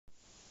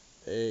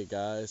Hey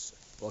guys,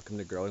 welcome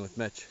to Growing with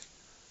Mitch.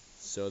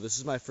 So this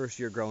is my first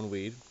year growing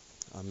weed.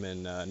 I'm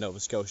in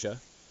Nova Scotia.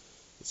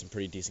 It's some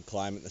pretty decent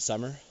climate in the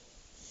summer.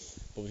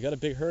 But we've got a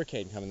big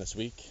hurricane coming this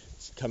week.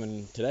 It's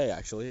coming today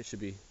actually. It should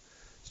be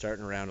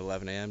starting around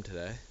 11 a.m.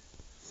 today.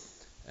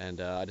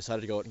 And I decided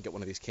to go out and get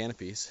one of these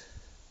canopies.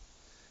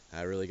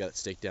 I really got it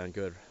staked down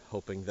good,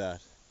 hoping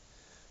that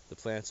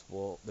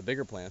the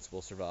bigger plants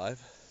will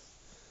survive.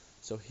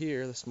 So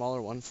here, the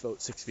smaller one's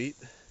about 6 feet.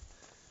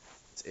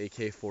 It's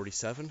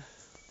AK-47,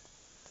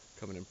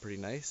 coming in pretty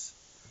nice.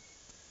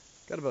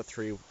 Got about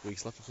 3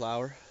 weeks left of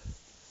flower.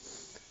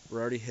 We're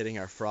already hitting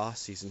our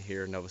frost season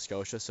here in Nova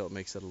Scotia, so it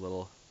makes it a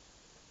little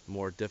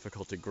more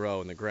difficult to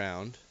grow in the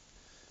ground.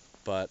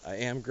 But I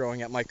am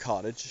growing at my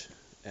cottage,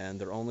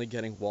 and they're only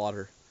getting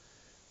water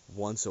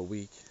once a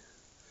week.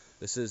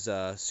 This is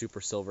Super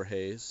Silver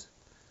Haze,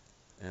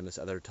 and this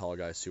other tall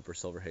guy's Super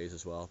Silver Haze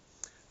as well.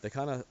 They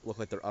kind of look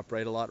like they're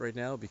upright a lot right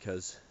now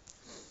because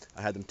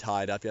I had them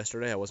tied up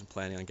yesterday. I wasn't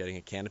planning on getting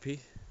a canopy,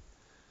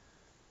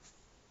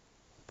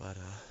 but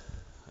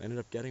I ended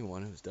up getting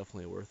one. It was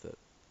definitely worth it,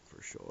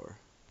 for sure.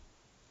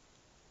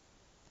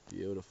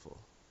 Beautiful.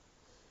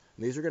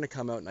 And these are going to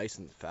come out nice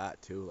and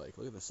fat, too. Like,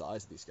 look at the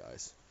size of these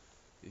guys.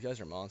 These guys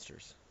are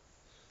monsters.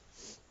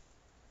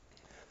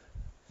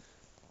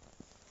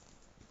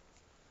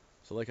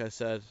 So like I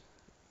said,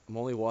 I'm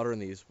only watering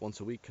these once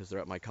a week because they're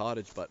at my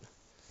cottage, but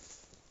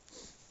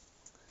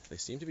they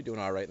seem to be doing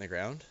all right in the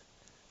ground.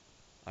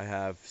 I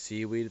have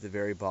seaweed at the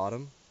very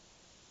bottom,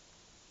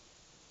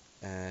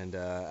 and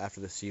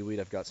after the seaweed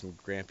I've got some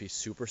Grampy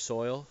super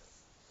soil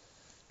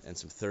and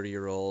some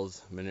 30-year-old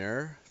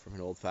manure from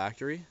an old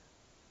factory,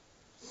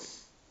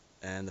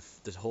 and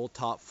the whole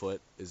top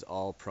foot is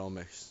all pro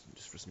mix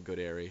just for some good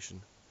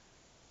aeration.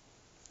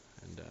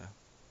 And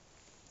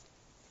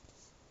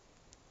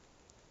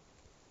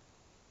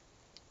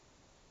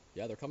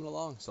yeah, they're coming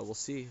along, so we'll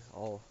see.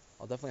 I'll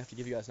definitely have to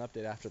give you guys an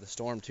update after the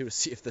storm too, to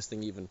see if this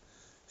thing even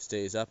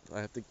stays up.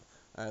 I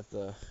have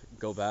to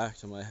go back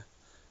to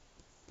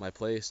my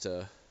place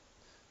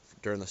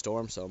during the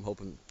storm, so I'm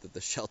hoping that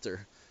the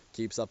shelter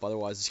keeps up.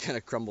 Otherwise, it's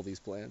gonna crumble these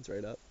plants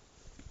right up.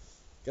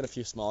 Got a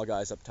few small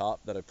guys up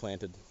top that I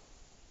planted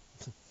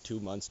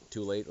 2 months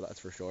too late, that's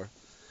for sure.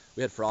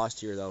 We had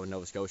frost here though in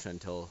Nova Scotia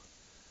until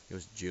it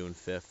was June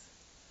 5th.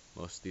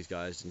 Most of these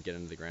guys didn't get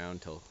into the ground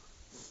until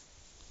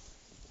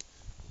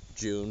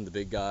June, the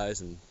big guys,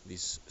 and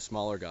these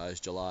smaller guys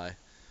July.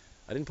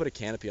 I didn't put a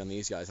canopy on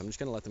these guys. I'm just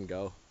gonna let them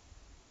go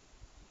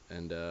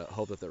and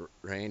hope that the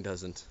rain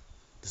doesn't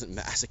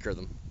massacre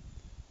them.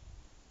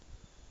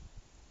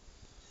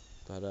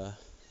 But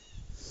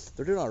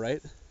they're doing all right.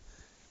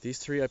 These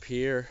three up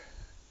here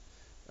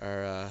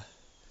are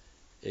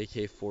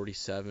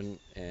AK-47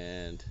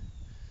 and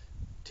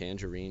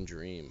Tangerine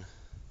Dream.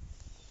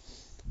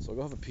 So I'll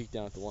go have a peek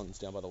down at the ones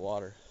down by the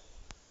water.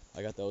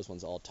 I got those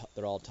ones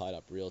they're all tied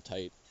up real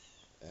tight,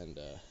 and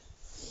there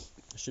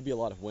should be a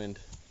lot of wind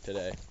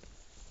today.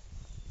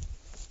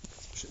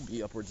 Should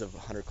be upwards of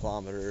 100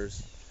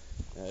 kilometers.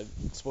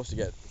 It's supposed to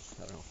get,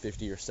 I don't know,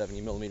 50 or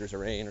 70 millimeters of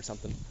rain or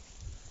something.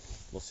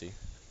 We'll see.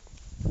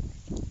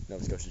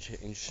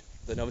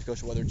 The Nova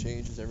Scotia weather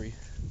changes every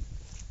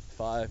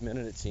 5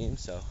 minutes, it seems,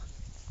 so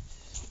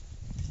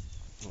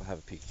we'll have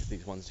a peek at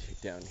these ones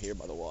down here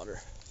by the water.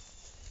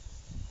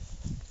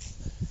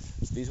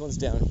 So these ones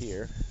down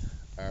here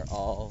are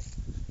all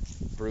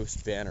Bruce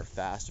Banner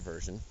fast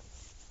version.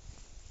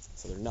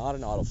 So they're not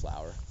an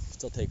autoflower.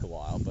 Still take a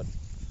while, but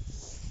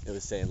it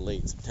was saying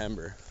late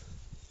September.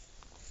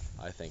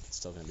 I think it's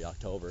still going to be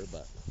October,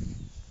 but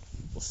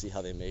we'll see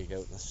how they make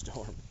out in the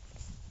storm.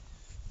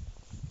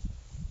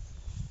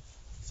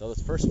 So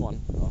this first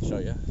one, I'll show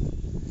you,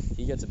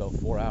 he gets about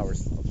 4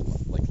 hours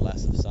of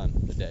less of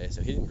sun a day,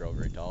 so he didn't grow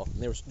very tall.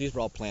 And these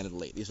were all planted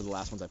late. These are the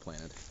last ones I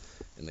planted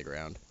in the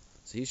ground.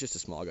 So he's just a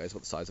small guy, he's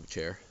about the size of a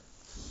chair.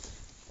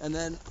 And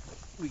then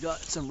we got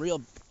some real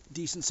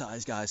decent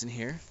sized guys in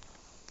here.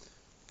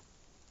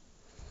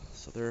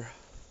 So they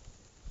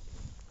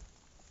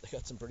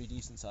got some pretty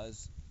decent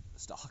sized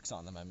stalks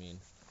on them. I mean,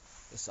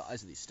 the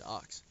size of these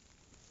stalks.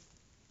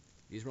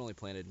 These were only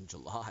planted in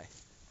July.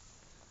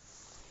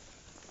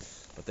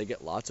 But they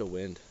get lots of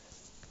wind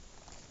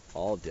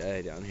all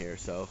day down here,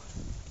 so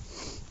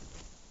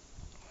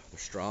they're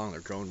strong.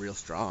 They're growing real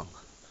strong.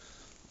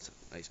 Let's have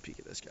a nice peek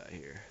at this guy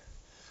here.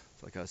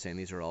 So like I was saying,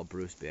 these are all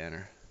Bruce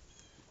Banner.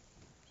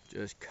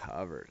 Just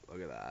covered.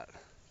 Look at that.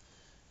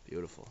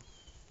 Beautiful.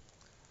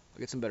 I'll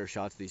get some better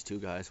shots of these two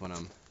guys when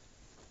I'm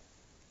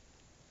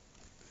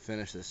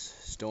finish this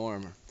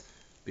storm.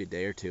 Be a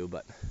day or two,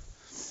 but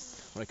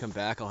when I come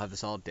back I'll have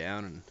this all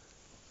down, and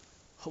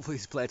hopefully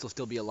these plants will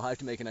still be alive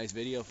to make a nice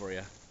video for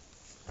you.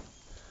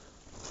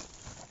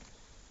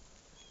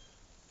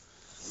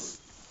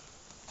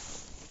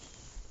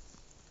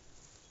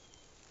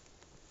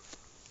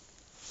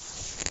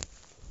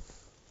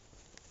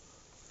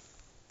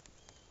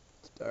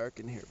 It's dark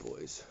in here,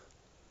 boys.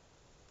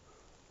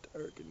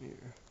 Dark in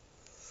here.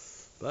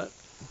 But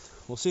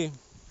we'll see.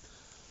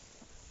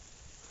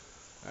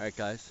 Alright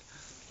guys,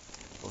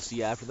 we'll see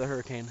you after the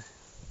hurricane.